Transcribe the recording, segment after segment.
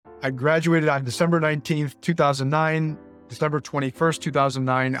I graduated on December 19th, 2009. December 21st,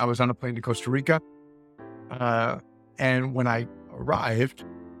 2009, I was on a plane to Costa Rica. And when I arrived,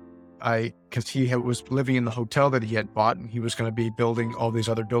 because he was living in the hotel that he had bought, and he was going to be building all these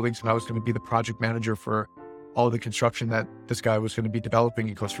other buildings, and I was going to be the project manager for all the construction that this guy was going to be developing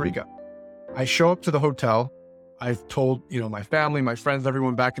in Costa Rica. I show up to the hotel. I've told, my family, my friends,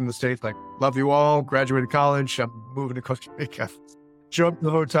 everyone back in the States, like, love you all, graduated college, I'm moving to Costa Rica. Show up to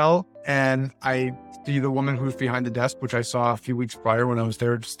the hotel, and I see the woman who's behind the desk, which I saw a few weeks prior when I was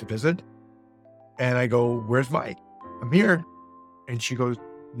there just to visit. And I go, where's Mike? I'm here. And she goes,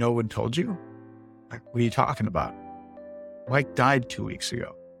 no one told you? Like, what are you talking about? Mike died 2 weeks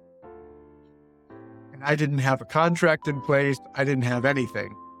ago. And I didn't have a contract in place. I didn't have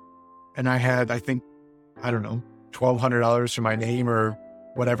anything. And I had, I think, $1,200 to my name or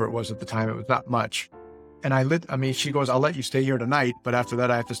whatever it was at the time. It was not much. And she goes, I'll let you stay here tonight, but after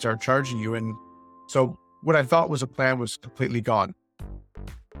that, I have to start charging you. And so what I thought was a plan was completely gone.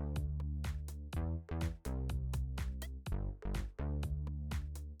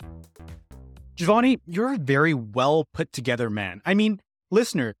 Giovanni, you're a very well put together man. I mean,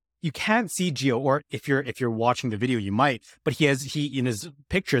 listener, you can't see Gio, or if you're watching the video, you might, but he in his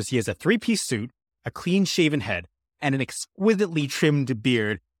pictures, he has a 3-piece suit, a clean shaven head, and an exquisitely trimmed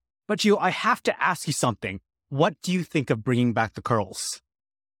beard. But Gio, I have to ask you something. What do you think of bringing back the curls?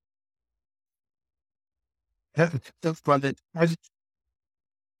 That's fun.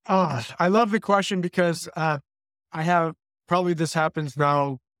 I love the question because I have, probably this happens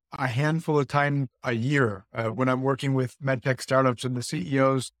now a handful of times a year when I'm working with medtech startups, and the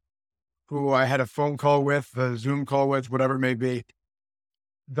CEOs who I had a phone call with, a Zoom call with, whatever it may be,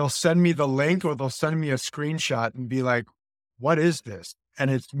 they'll send me the link or they'll send me a screenshot and be like, what is this? And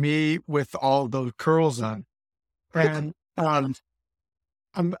it's me with all those curls on. And I'm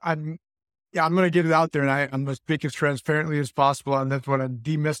going to get it out there, and I'm going to speak as transparently as possible on this one and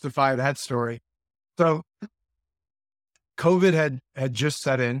demystify that story. So COVID had just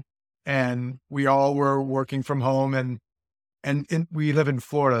set in, and we all were working from home, and we live in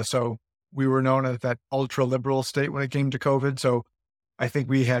Florida. So we were known as that ultra liberal state when it came to COVID. So I think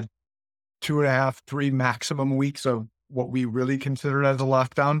we had 2.5, 3 maximum weeks of what we really considered as a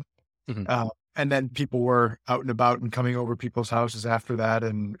lockdown. Mm-hmm. And then people were out and about and coming over people's houses after that.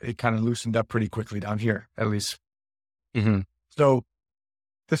 And it kind of loosened up pretty quickly down here, at least. Mm-hmm. So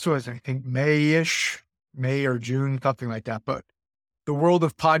this was, I think, May or June, something like that. But the world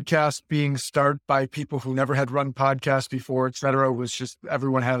of podcasts being started by people who never had run podcasts before, et cetera, was just,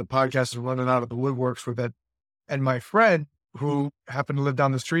 everyone had a podcast and running out of the woodworks with it. And my friend, who happened to live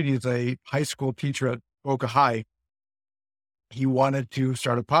down the street, he's a high school teacher at Boca High. He wanted to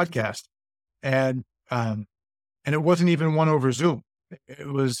start a podcast. And it wasn't even one over Zoom. It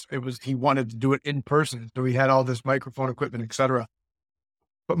was, he wanted to do it in person. So he had all this microphone equipment, et cetera.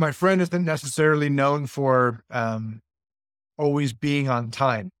 But my friend isn't necessarily known for always being on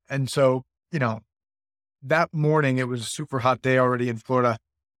time. And so, that morning, it was a super hot day already in Florida.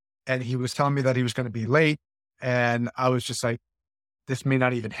 And he was telling me that he was going to be late. And I was just like, this may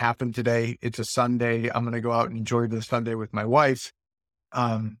not even happen today. It's a Sunday. I'm going to go out and enjoy the Sunday with my wife.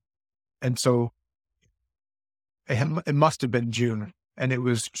 And so it must have been June, and it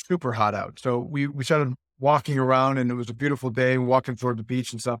was super hot out. So we started walking around, and it was a beautiful day, walking toward the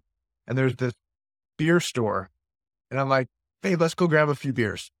beach and stuff. And there's this beer store, and I'm like, hey, let's go grab a few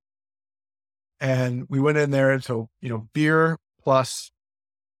beers. And we went in there. And so, beer plus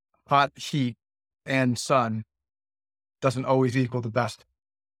hot heat and sun doesn't always equal the best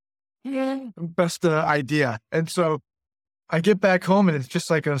idea. And so I get back home, and it's just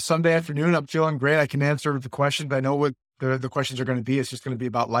like a Sunday afternoon. I'm feeling great. I can answer the questions. I know what the questions are going to be. It's just going to be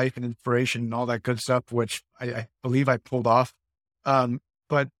about life and inspiration and all that good stuff, which I believe I pulled off.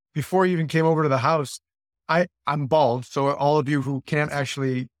 But before you even came over to the house, I'm bald. So all of you who can't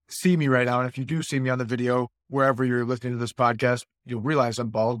actually see me right now, and if you do see me on the video, wherever you're listening to this podcast, you'll realize I'm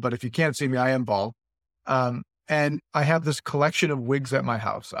bald. But if you can't see me, I am bald. And I have this collection of wigs at my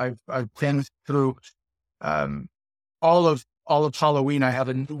house. I've been through all of Halloween. I have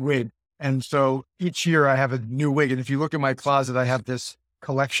a new wig. And so each year I have a new wig. And if you look at my closet, I have this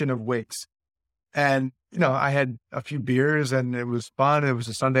collection of wigs. And, I had a few beers, and it was fun. It was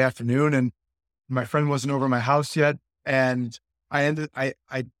a Sunday afternoon, and my friend wasn't over at my house yet. And I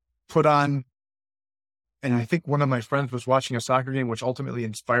put on, and I think one of my friends was watching a soccer game, which ultimately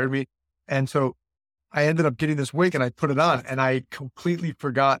inspired me. And so I ended up getting this wig, and I put it on, and I completely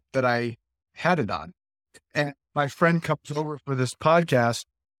forgot that I had it on. And my friend comes over for this podcast,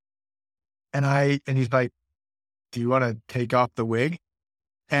 and he's like, do you want to take off the wig?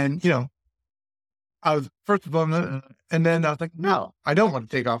 And, I was, first of all, and then I was like, no, I don't want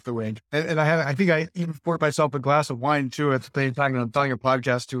to take off the wig. And I think I even poured myself a glass of wine too at the same time. And I'm telling a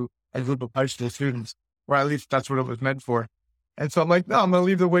podcast to a group of high school students, or at least that's what it was meant for. And so I'm like, no, I'm going to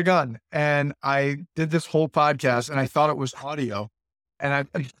leave the wig on. And I did this whole podcast and I thought it was audio. And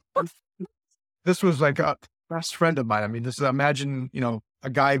this was like a best friend of mine. I mean, imagine, a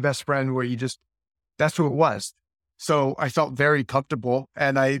guy best friend where that's who it was. So I felt very comfortable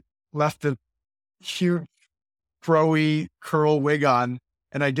and I left the huge froey curl wig on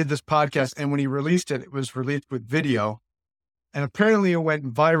and I did this podcast. And when he released it, it was released with video. And apparently it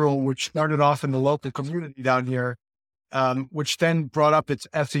went viral, which started off in the local community down here, which then brought up its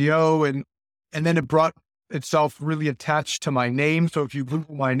SEO and then it brought itself really attached to my name. So if you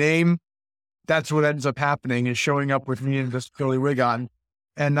Google my name, that's what ends up happening is showing up with me in this curly wig on.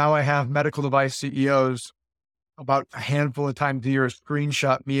 And now I have medical device CEOs about a handful of times a year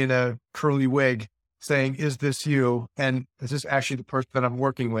screenshot me in a curly wig saying, is this you? And is this actually the person that I'm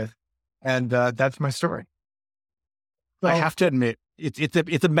working with? And that's my story. So, I have to admit,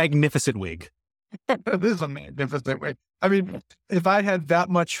 it's a magnificent wig. It is a magnificent wig. I mean, if I had that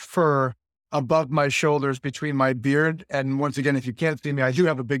much fur above my shoulders between my beard, and once again, if you can't see me, I do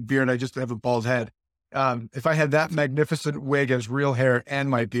have a big beard. I just have a bald head. If I had that magnificent wig as real hair and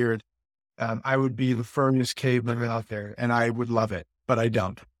my beard, I would be the furriest caveman out there and I would love it, but I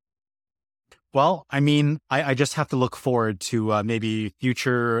don't. Well, I mean, I just have to look forward to maybe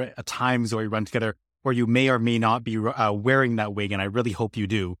future times where we run together where you may or may not be wearing that wig. And I really hope you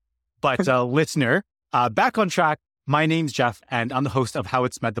do. But listener, back on track. My name's Jeff, and I'm the host of How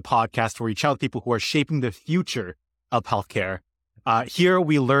It's Med, the podcast where we chat with people who are shaping the future of healthcare. Here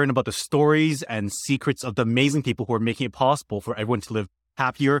we learn about the stories and secrets of the amazing people who are making it possible for everyone to live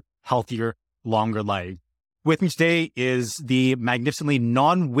happier, healthier, longer lives. With me today is the magnificently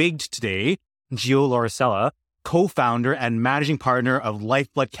non-wigged today, Gio Lauricella, co-founder and managing partner of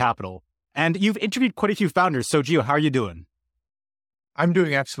Lifeblood Capital. And you've interviewed quite a few founders. So Gio, how are you doing? I'm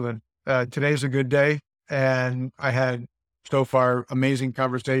doing excellent. Today's a good day. And I had so far amazing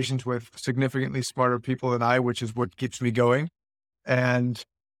conversations with significantly smarter people than I, which is what keeps me going, and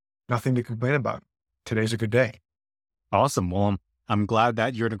nothing to complain about. Today's a good day. Awesome. Well, I'm glad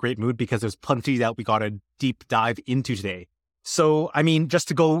that you're in a great mood because there's plenty that we got to deep dive into today. So, I mean, just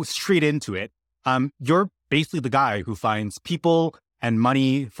to go straight into it, you're basically the guy who finds people and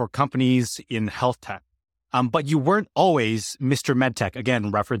money for companies in health tech. But you weren't always Mr. MedTech,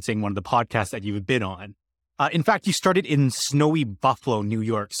 again, referencing one of the podcasts that you've been on. In fact, you started in snowy Buffalo, New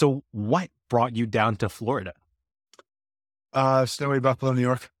York. So what brought you down to Florida? Snowy Buffalo, New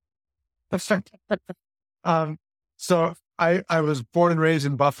York. So I was born and raised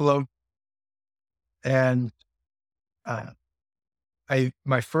in Buffalo. And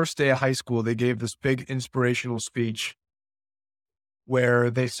my first day of high school, they gave this big inspirational speech where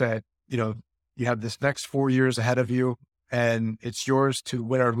they said, you have this next 4 years ahead of you and it's yours to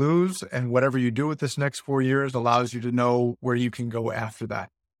win or lose. And whatever you do with this next 4 years allows you to know where you can go after that.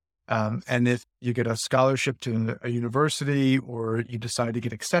 And if you get a scholarship to a university or you decide to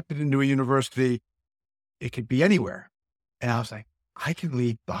get accepted into a university, it could be anywhere. And I was like, I can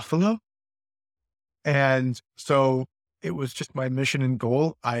leave Buffalo. And so it was just my mission and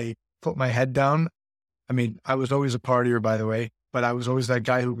goal. I put my head down. I mean, I was always a partier, by the way, but I was always that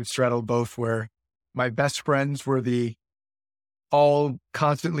guy who could straddle both, where my best friends were the all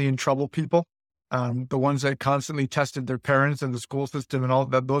constantly in trouble people. The ones that constantly tested their parents and the school system and all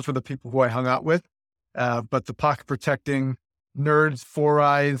that. Those were the people who I hung out with. But the pocket protecting nerds, 4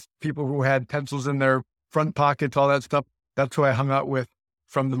 eyes, people who had pencils in their front pockets, all that stuff. That's who I hung out with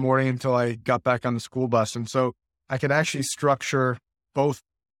from the morning until I got back on the school bus. And so I could actually structure both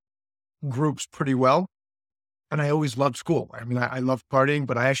groups pretty well. And I always loved school. I mean, I loved partying,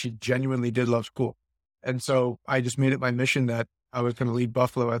 but I actually genuinely did love school. And so I just made it my mission that I was going to leave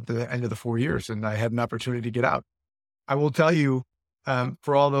Buffalo at the end of the 4 years, and I had an opportunity to get out. I will tell you,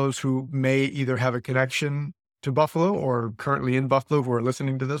 for all those who may either have a connection to Buffalo or currently in Buffalo who are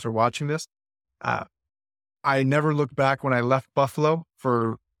listening to this or watching this, I never looked back when I left Buffalo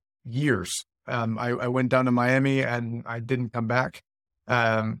for years. I went down to Miami and I didn't come back.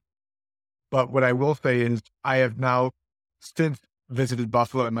 But what I will say is I have now since visited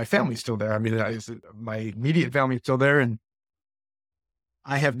Buffalo and my family's still there. I mean, my immediate family's still there. And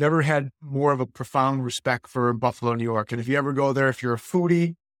I have never had more of a profound respect for Buffalo, New York. And if you ever go there, if you're a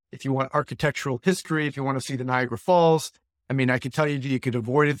foodie, if you want architectural history, if you want to see the Niagara Falls, I mean, I could tell you could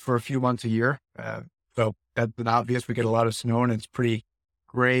avoid it for a few months a year. So that's an obvious. We get a lot of snow and it's pretty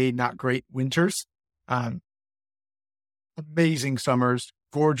gray, not great winters. Amazing summers,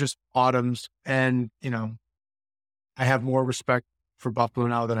 gorgeous autumns. And, I have more respect for Buffalo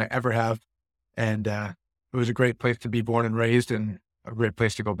now than I ever have. And it was a great place to be born and raised and a great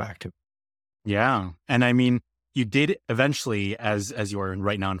place to go back to. Yeah. And I mean, you did eventually, as you are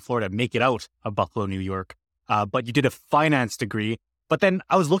right now in Florida, make it out of Buffalo, New York. But you did a finance degree. But then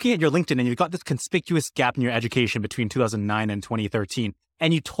I was looking at your LinkedIn and you got this conspicuous gap in your education between 2009 and 2013.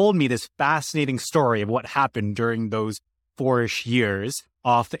 And you told me this fascinating story of what happened during those 4-ish years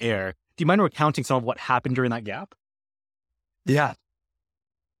off the air. Do you mind recounting some of what happened during that gap? Yeah.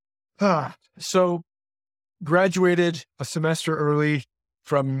 So graduated a semester early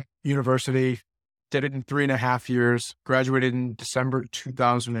from university, did it in 3.5 years, graduated in December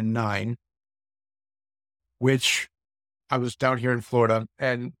 2009, which I was down here in Florida.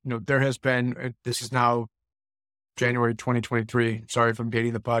 And, there has been, this is now January 2023. Sorry if I'm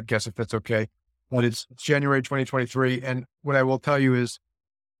dating the podcast, if that's okay, but it's January 2023. And what I will tell you is,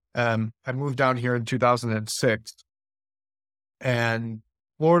 I moved down here in 2006, and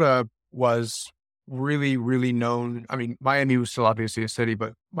Florida was really, really known. I mean, Miami was still obviously a city,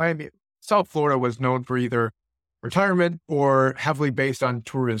 but South Florida was known for either retirement or heavily based on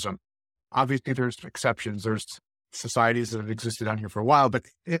tourism. Obviously, there's exceptions. There's societies that have existed down here for a while, but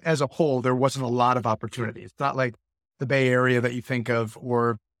as a whole, there wasn't a lot of opportunity. It's not like the Bay Area that you think of,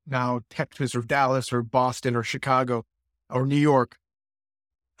 or now Texas or Dallas or Boston or Chicago or New York.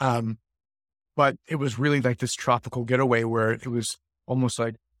 But it was really like this tropical getaway where it was almost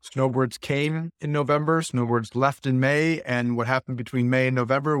like snowbirds came in November, snowbirds left in May, and what happened between May and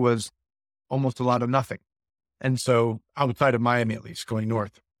November was almost a lot of nothing. And so outside of Miami, at least, going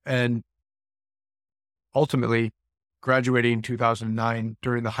north. And ultimately, graduating in 2009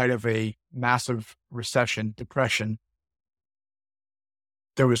 during the height of a massive recession, depression,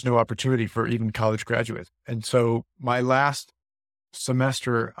 there was no opportunity for even college graduates. And so my last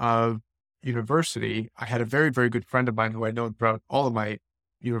semester of university, I had a very, very good friend of mine who I'd known throughout all of my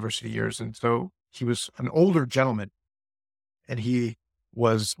university years. And so he was an older gentleman and he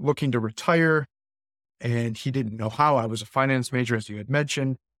was looking to retire and he didn't know how. I was a finance major, as you had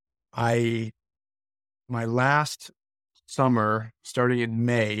mentioned. My last summer, starting in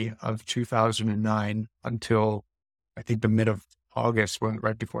May of 2009 until I think the mid of August,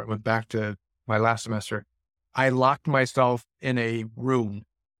 right before I went back to my last semester, I locked myself in a room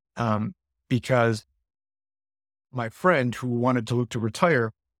because my friend who wanted to look to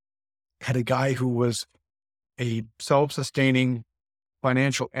retire had a guy who was a self-sustaining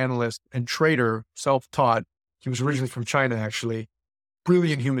financial analyst and trader, self-taught. He was originally from China, actually.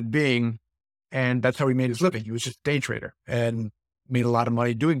 Brilliant human being. And that's how he made his living. He was just a day trader and made a lot of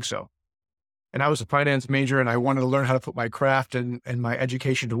money doing so. And I was a finance major and I wanted to learn how to put my craft and my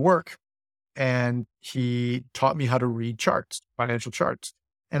education to work. And he taught me how to read charts, financial charts.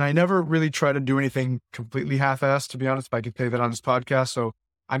 And I never really tried to do anything completely half-assed, to be honest, if I could say that on this podcast. So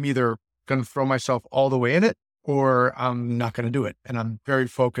I'm either going to throw myself all the way in it or I'm not going to do it. And I'm very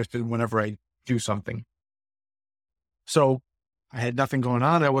focused in whenever I do something. So I had nothing going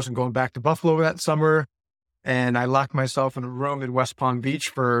on. I wasn't going back to Buffalo that summer. And I locked myself in a room in West Palm Beach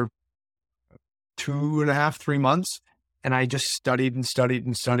for 2.5, 3 months. And I just studied and studied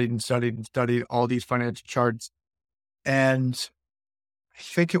and studied and studied and studied all these financial charts. And I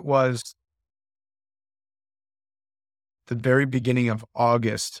think it was the very beginning of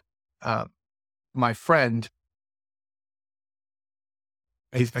August. My friend,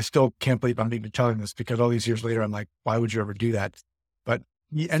 I still can't believe I'm even telling this because all these years later, I'm like, why would you ever do that? But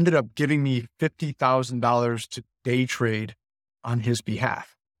he ended up giving me $50,000 to day trade on his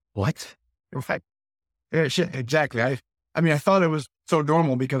behalf. What? In fact, yeah, shit, exactly. I mean, I thought it was so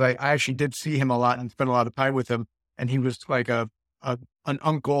normal because I actually did see him a lot and spent a lot of time with him. And he was like an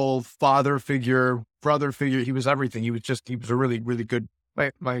uncle, father figure, brother figure. He was everything. He was a really, really good,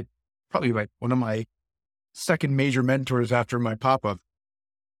 probably one of my second major mentors after my papa.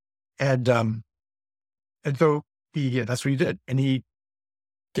 And so that's what he did. And he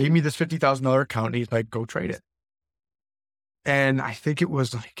gave me this $50,000 account and he's like, go trade it. And I think it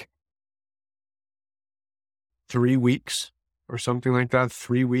was like 3 weeks or something like that,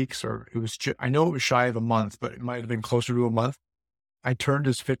 3 weeks, or it was, I know it was shy of a month, but it might've been closer to a month. I turned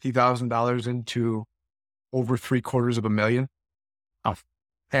his $50,000 into over $750,000. Oh.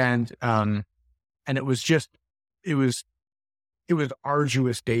 And it was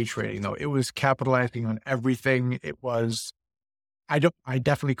arduous day trading though. It was capitalizing on everything. I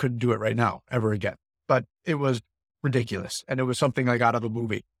definitely couldn't do it right now ever again, but it was ridiculous. And it was something like out of a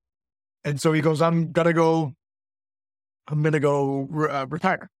movie. And so he goes, I'm going to go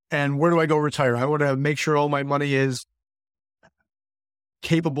retire. And where do I go retire? I want to make sure all my money is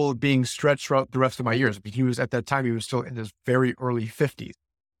capable of being stretched throughout the rest of my years. I mean, he was at that time, he was still in his very early 50s.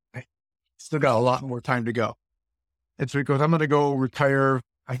 I still got a lot more time to go. And so he goes, I'm going to go retire,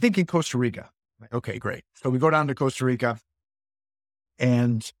 I think in Costa Rica. I'm like, okay, great. So we go down to Costa Rica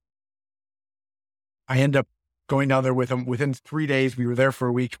and I end up going down there with him. Within 3 days, we were there for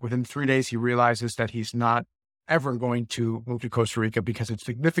a week. Within 3 days, he realizes that he's not ever going to move to Costa Rica because it's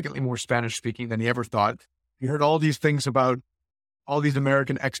significantly more Spanish speaking than he ever thought. He heard all these things about all these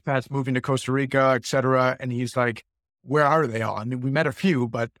American expats moving to Costa Rica, et cetera. And he's like, where are they all? I mean, we met a few,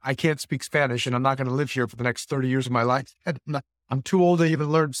 but I can't speak Spanish and I'm not going to live here for the next 30 years of my life. I'm too old to even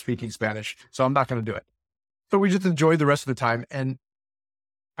learn speaking Spanish, so I'm not going to do it. So we just enjoyed the rest of the time. And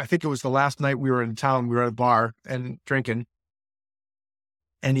I think it was the last night we were in town, we were at a bar and drinking.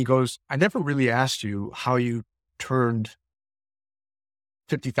 And he goes, I never really asked you how you turned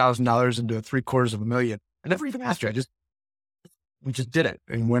 $50,000 into $750,000. I never even asked you. We just did it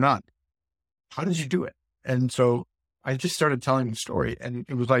and went on. How did you do it? And so I just started telling the story. And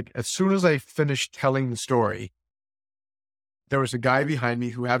it was like, as soon as I finished telling the story, there was a guy behind me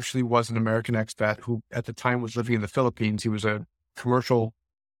who actually was an American expat who at the time was living in the Philippines. He was a commercial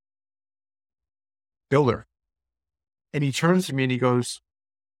builder. And he turns to me and he goes,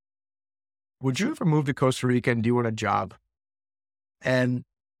 would you ever move to Costa Rica and do you want a job? And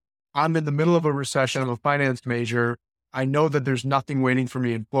I'm in the middle of a recession. I'm a finance major. I know that there's nothing waiting for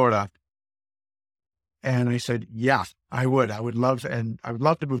me in Florida. And I said, yeah, I would. I would love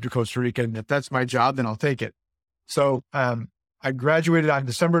to move to Costa Rica. And if that's my job, then I'll take it. So I graduated on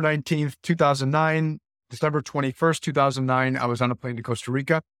December 19th, 2009. December 21st, 2009, I was on a plane to Costa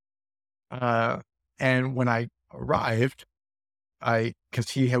Rica. And when I arrived,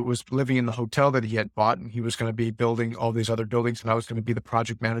 because he was living in the hotel that he had bought and he was going to be building all these other buildings and I was going to be the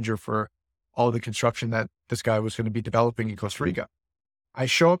project manager for all the construction that this guy was going to be developing in Costa Rica. I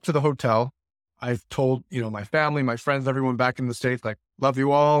show up to the hotel. I've told, my family, my friends, everyone back in the States, like, love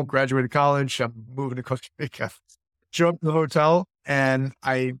you all, graduated college, I'm moving to Costa Rica. Show up to the hotel and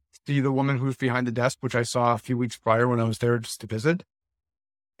I see the woman who's behind the desk, which I saw a few weeks prior when I was there just to visit.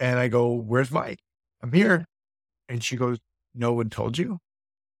 And I go, where's Mike? I'm here. And she goes, no one told you?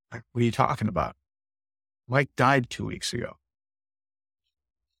 Like, what are you talking about? Mike died 2 weeks ago.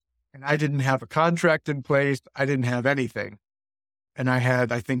 And I didn't have a contract in place. I didn't have anything. And I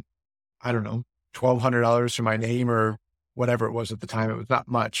had, I think, I don't know, $1,200 to my name or whatever it was at the time. It was not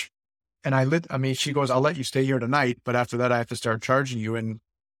much. And she goes, I'll let you stay here tonight, but after that, I have to start charging you. And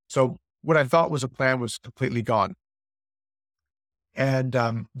so what I thought was a plan was completely gone. And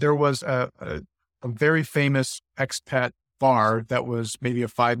there was a very famous expat bar that was maybe a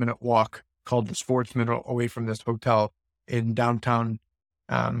 5-minute walk called the Sportsman away from this hotel in downtown,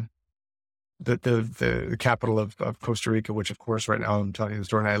 the capital of Costa Rica, which of course right now I'm telling you the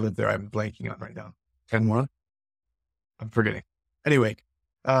story and I live there. I'm blanking on right now. 10-1? I'm forgetting. Anyway,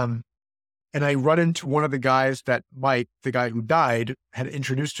 and I run into one of the guys that Mike, the guy who died, had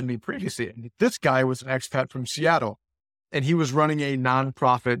introduced to me previously. And this guy was an expat from Seattle and he was running a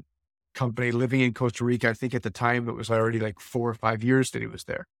nonprofit company living in Costa Rica. I think at the time it was already like 4 or 5 years that he was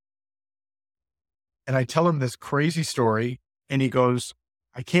there. And I tell him this crazy story and he goes,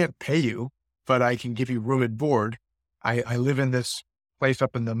 I can't pay you, but I can give you room and board. I live in this place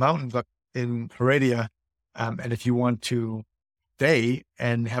up in the mountains up in Heredia. And if you want to stay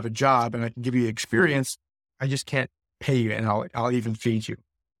and have a job and I can give you experience, I just can't pay you and I'll even feed you.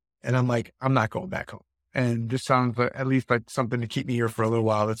 And I'm like, I'm not going back home. And this sounds like, at least like something to keep me here for a little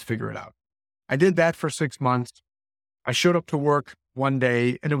while. Let's figure it out. I did that for 6 months. I showed up to work one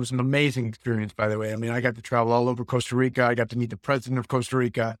day and it was an amazing experience, by the way. I mean, I got to travel all over Costa Rica. I got to meet the president of Costa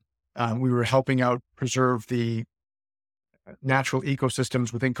Rica. We were helping out preserve the natural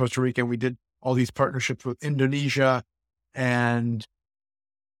ecosystems within Costa Rica. And we did all these partnerships with Indonesia and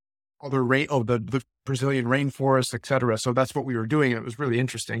other the Brazilian rainforest, et cetera. So that's what we were doing. And it was really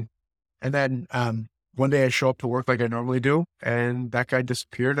interesting. And then, one day I show up to work like I normally do, and that guy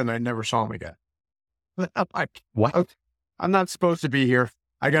disappeared and I never saw him again. I'm like, what? I'm not supposed to be here.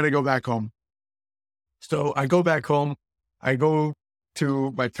 I got to go back home. So I go back home. I go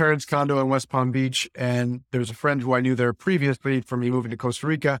to my parents' condo in West Palm Beach, and there's a friend who I knew there previously from me moving to Costa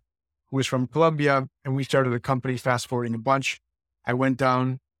Rica, who was from Colombia, and we started a company, Fast Forwarding a Bunch. I went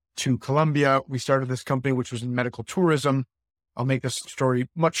down to Colombia. We started this company, which was in medical tourism. I'll make this story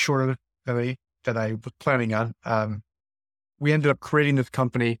much shorter than I was planning on. We ended up creating this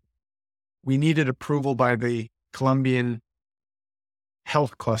company. We needed approval by the Colombian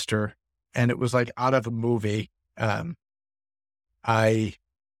health cluster, and it was like out of a movie. I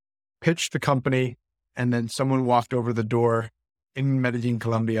pitched the company, and then someone walked over the door in Medellin,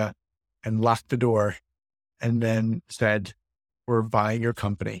 Colombia, and locked the door and then said, we're buying your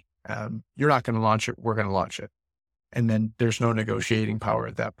company. You're not going to launch it. We're going to launch it. And then there's no negotiating power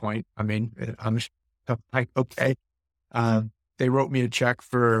at that point. I mean, I'm like, okay. They wrote me a check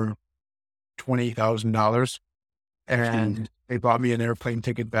for $20,000 and they bought me an airplane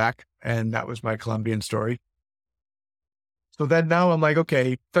ticket back. And that was my Colombian story. So then now I'm like,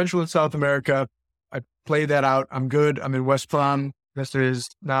 okay, Central and South America, I played that out. I'm good. I'm in West Palm. This is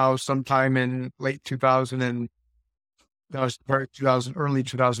now sometime in late 2000 and that was early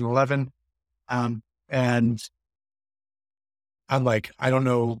 2011. And I'm like, I don't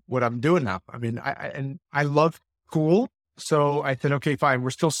know what I'm doing now. I mean, I love school. So I said, okay, fine. We're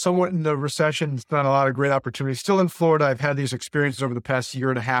still somewhat in the recession. It's not a lot of great opportunities. Still in Florida. I've had these experiences over the past year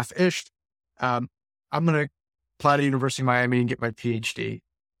and a half-ish. I'm going to apply to University of Miami and get my PhD.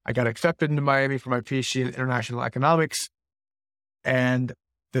 I got accepted into Miami for my PhD in international economics. And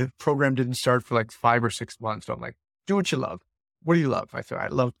the program didn't start for like 5 or 6 months. So I'm like, do what you love. What do you love? I said, I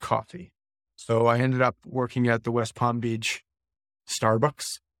love coffee. So I ended up working at the West Palm Beach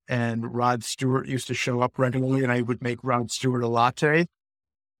Starbucks, and Rod Stewart used to show up regularly and I would make Rod Stewart a latte.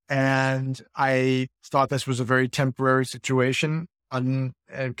 And I thought this was a very temporary situation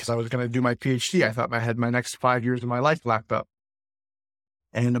because I was going to do my PhD. I thought I had my next 5 years of my life locked up.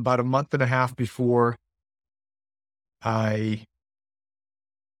 And about a month and a half before I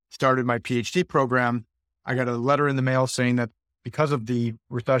started my PhD program, I got a letter in the mail saying that because of the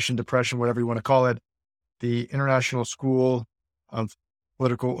recession, depression, whatever you want to call it, the International School of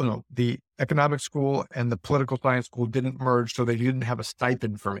the economic school and the political science school didn't merge, so they didn't have a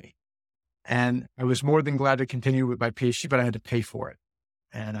stipend for me. And I was more than glad to continue with my PhD, but I had to pay for it.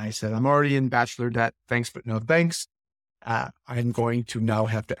 And I said, I'm already in bachelor debt. Thanks, but no thanks. I'm going to now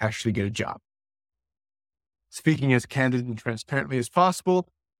have to actually get a job. Speaking as candid and transparently as possible,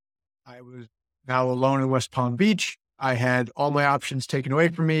 I was now alone in West Palm Beach. I had all my options taken away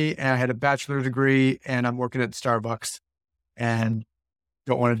from me, and I had a bachelor's degree, and I'm working at Starbucks and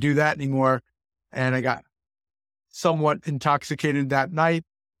don't want to do that anymore. And I got somewhat intoxicated that night,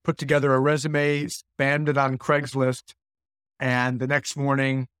 put together a resume, spammed it on Craigslist. And the next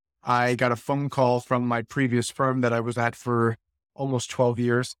morning, I got a phone call from my previous firm that I was at for almost 12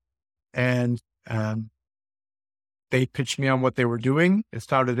 years. And they pitched me on what they were doing. It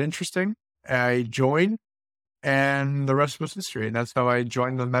sounded interesting. I joined, and the rest was history. And that's how I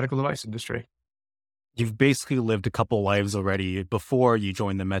joined the medical device industry. You've basically lived a couple lives already before you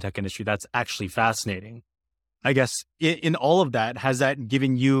joined the medtech industry. That's actually fascinating. I guess in all of that, has that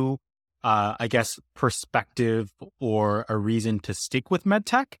given you, perspective or a reason to stick with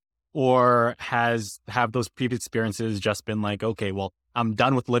medtech? Or have those previous experiences just been like, okay, well, I'm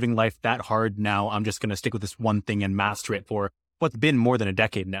done with living life that hard now. I'm just going to stick with this one thing and master it for what's been more than a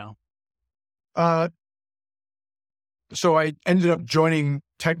decade now? So I ended up joining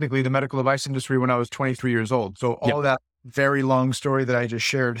technically the medical device industry when I was 23 years old. So all of that very long story that I just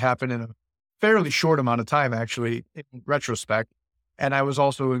shared happened in a fairly short amount of time, actually, in retrospect. And I was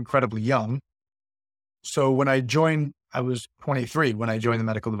also incredibly young. So when I joined, I was 23 when I joined the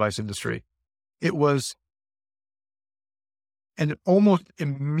medical device industry. It was an almost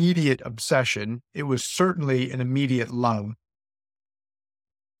immediate obsession. It was certainly an immediate love.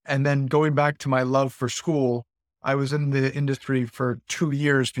 And then going back to my love for school, I was in the industry for 2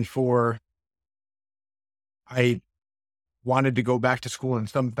 years before I wanted to go back to school in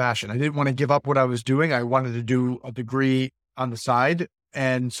some fashion. I didn't want to give up what I was doing. I wanted to do a degree on the side.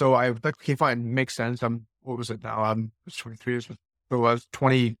 And so I was like, okay, fine, makes sense. What was it now? I'm 23 years, so I was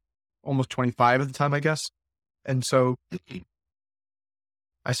 20, almost 25 at the time, I guess. And so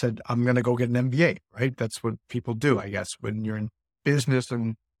I said, I'm going to go get an MBA, right? That's what people do, I guess, when you're in business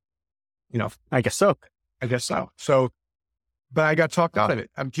and, I guess so. So, but I got talked out of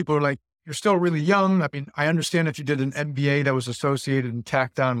it. And people are like, you're still really young. I mean, I understand if you did an MBA that was associated and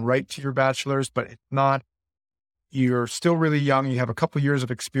tacked on right to your bachelor's, but it's not. You're still really young. You have a couple of years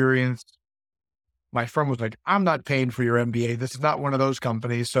of experience. My firm was like, I'm not paying for your MBA. This is not one of those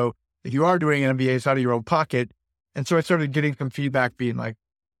companies. So if you are doing an MBA, it's out of your own pocket. And so I started getting some feedback being like,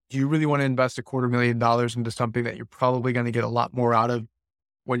 do you really want to invest $250,000 into something that you're probably going to get a lot more out of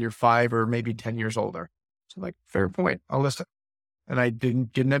when you're 5 or maybe 10 years older? So like, fair point. I'll listen. And I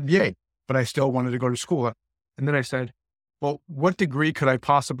didn't get an MBA, but I still wanted to go to school. And then I said, well, what degree could I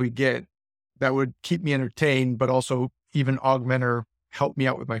possibly get that would keep me entertained, but also even augment or help me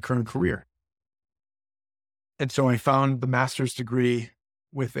out with my current career? And so I found the master's degree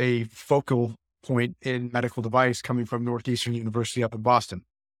with a focal point in medical device coming from Northeastern University up in Boston.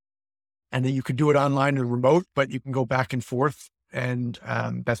 And then you could do it online and remote, but you can go back and forth And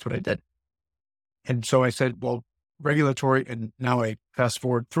that's what I did. And so I said, well, regulatory, and now I fast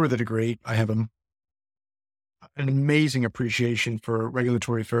forward through the degree, I have an amazing appreciation for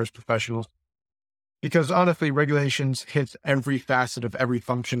regulatory affairs professionals because honestly, regulations hit every facet of every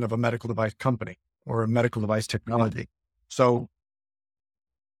function of a medical device company or a medical device technology. So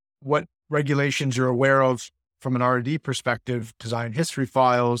what regulations you're aware of from an R&D perspective, design history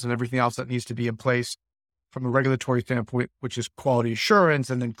files and everything else that needs to be in place from a regulatory standpoint, which is quality assurance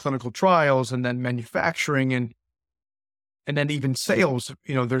and then clinical trials and then manufacturing and then even sales,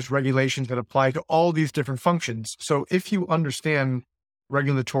 there's regulations that apply to all these different functions. So if you understand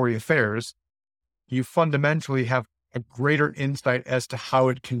regulatory affairs, you fundamentally have a greater insight as to how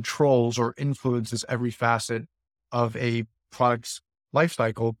it controls or influences every facet of a product's life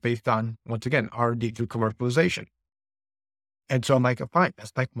cycle based on, once again, R&D through commercialization. And so I'm like, fine,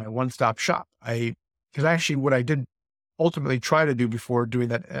 that's like my one-stop shop. Because actually what I did ultimately try to do before doing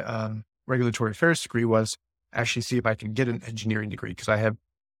that regulatory affairs degree was actually see if I can get an engineering degree because I have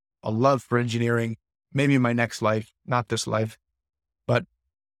a love for engineering, maybe in my next life, not this life, but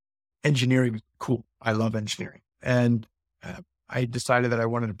engineering is cool. I love engineering. And I decided that I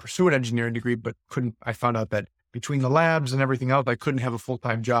wanted to pursue an engineering degree, but I found out that between the labs and everything else, I couldn't have a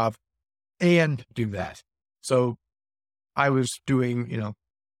full-time job and do that. So I was doing,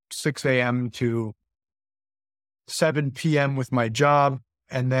 6 a.m. to 7 p.m. with my job.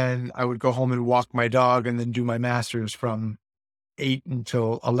 And then I would go home and walk my dog and then do my master's from 8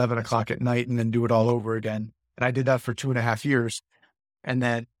 until 11 o'clock at night and then do it all over again. And I did that for 2.5 years and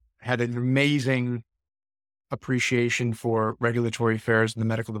then had an amazing appreciation for regulatory affairs in the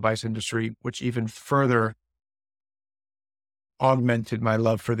medical device industry, which even further augmented my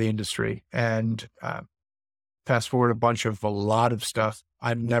love for the industry. And fast forward a lot of stuff.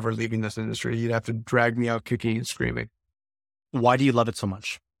 I'm never leaving this industry. You'd have to drag me out kicking and screaming. Why do you love it so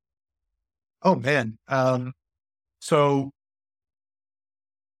much? Oh, man. So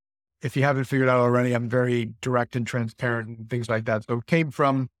if you haven't figured out already, I'm very direct and transparent and things like that. So it came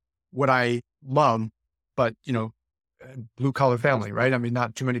from what I love, but, blue collar family, right? I mean,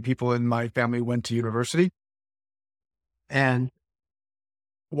 not too many people in my family went to university and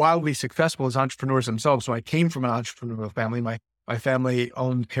wildly successful as entrepreneurs themselves. So I came from an entrepreneurial family. My family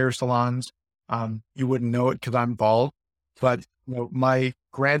owned hair salons. You wouldn't know it because I'm bald. But my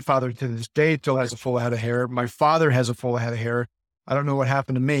grandfather to this day still has a full head of hair. My father has a full head of hair. I don't know what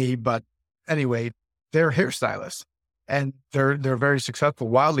happened to me, but anyway, they're hairstylists and they're very successful,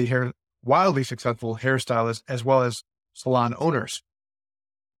 wildly successful hairstylists as well as salon owners.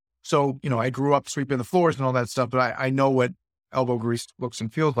 So, I grew up sweeping the floors and all that stuff, but I know what elbow grease looks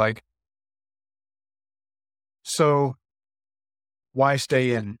and feels like. So why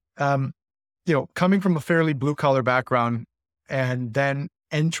stay in? Coming from a fairly blue collar background and then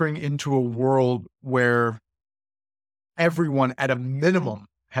entering into a world where everyone at a minimum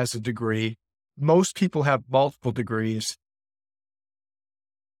has a degree, most people have multiple degrees.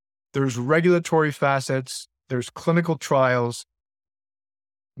 There's regulatory facets, there's clinical trials.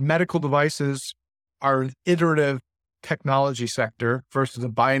 Medical devices are an iterative technology sector versus a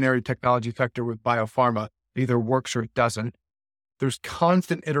binary technology sector with biopharma. It either works or it doesn't. There's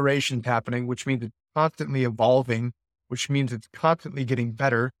constant iterations happening, which means it's constantly evolving, which means it's constantly getting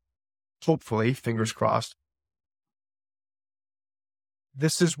better. Hopefully, fingers crossed.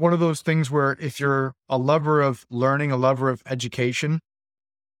 This is one of those things where if you're a lover of learning, a lover of education,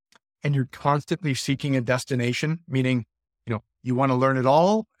 and you're constantly seeking a destination, meaning, you want to learn it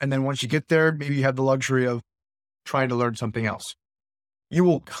all. And then once you get there, maybe you have the luxury of trying to learn something else. You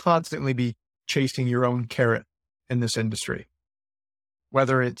will constantly be chasing your own carrot in this industry,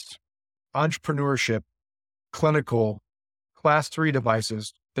 whether it's entrepreneurship, clinical, class 3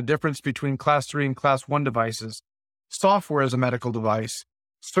 devices, the difference between class 3 and class 1 devices, software as a medical device,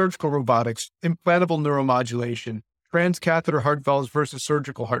 surgical robotics, implantable neuromodulation, transcatheter heart valves versus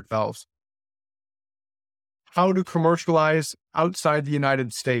surgical heart valves, how to commercialize outside the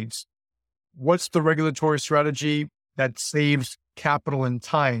United States. What's the regulatory strategy that saves capital and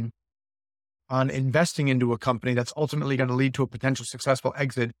time on investing into a company that's ultimately going to lead to a potential successful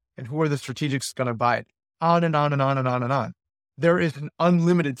exit? And who are the strategics going to buy it? On and on and on and on and on. There is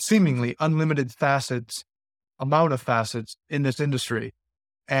an seemingly unlimited amount of facets in this industry.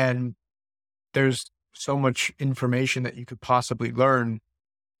 And there's so much information that you could possibly learn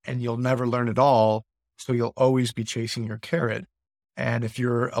and you'll never learn it all. So you'll always be chasing your carrot. And if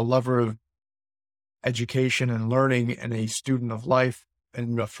you're a lover of education and learning and a student of life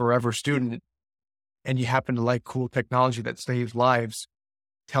and a forever student, and you happen to like cool technology that saves lives,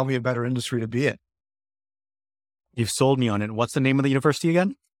 tell me a better industry to be in. You've sold me on it. What's the name of the university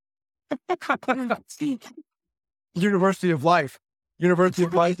again? University of Life. University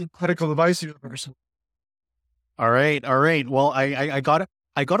of Life Medical Device University. All right. Well, I got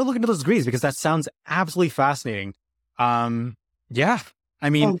to look into those degrees because that sounds absolutely fascinating. Yeah. I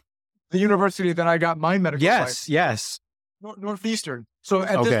mean, the university that I got my medical device. Yes. Northeastern. So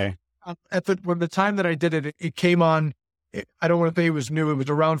at Okay. when the time that I did it, it came on. I don't want to say it was new. It was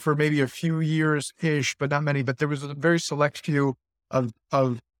around for maybe a few years ish, but not many. But there was a very select few of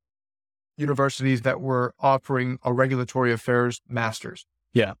universities that were offering a regulatory affairs master's.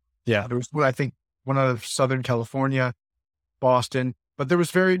 Yeah. There was, I think, one out of Southern California, Boston, but there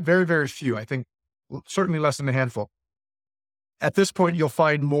was very, very, very few. I think certainly less than a handful. At this point, you'll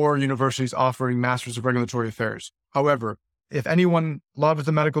find more universities offering masters of regulatory affairs. However, if anyone loves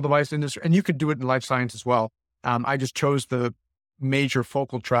the medical device industry, and you could do it in life science as well, I just chose the major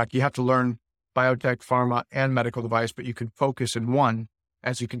focal track. You have to learn biotech, pharma, and medical device, but you can focus in one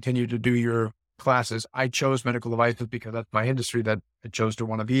as you continue to do your classes. I chose medical devices because that's my industry that I chose to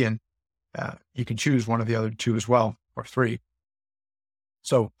want to be in. You can choose one of the other two as well, or three.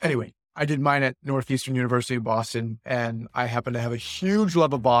 So anyway, I did mine at Northeastern University in Boston, and I happen to have a huge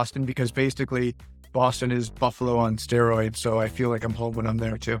love of Boston because basically Boston is Buffalo on steroids. So I feel like I'm home when I'm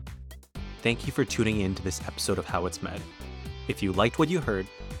there too. Thank you for tuning in to this episode of How It's Med. If you liked what you heard,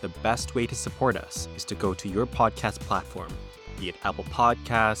 the best way to support us is to go to your podcast platform, be it Apple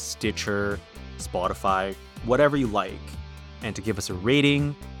Podcasts, Stitcher, Spotify, whatever you like, and to give us a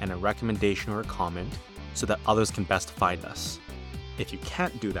rating and a recommendation or a comment so that others can best find us. If you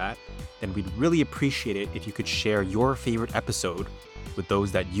can't do that, then we'd really appreciate it if you could share your favorite episode with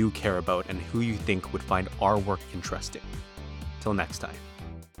those that you care about and who you think would find our work interesting. Till next time.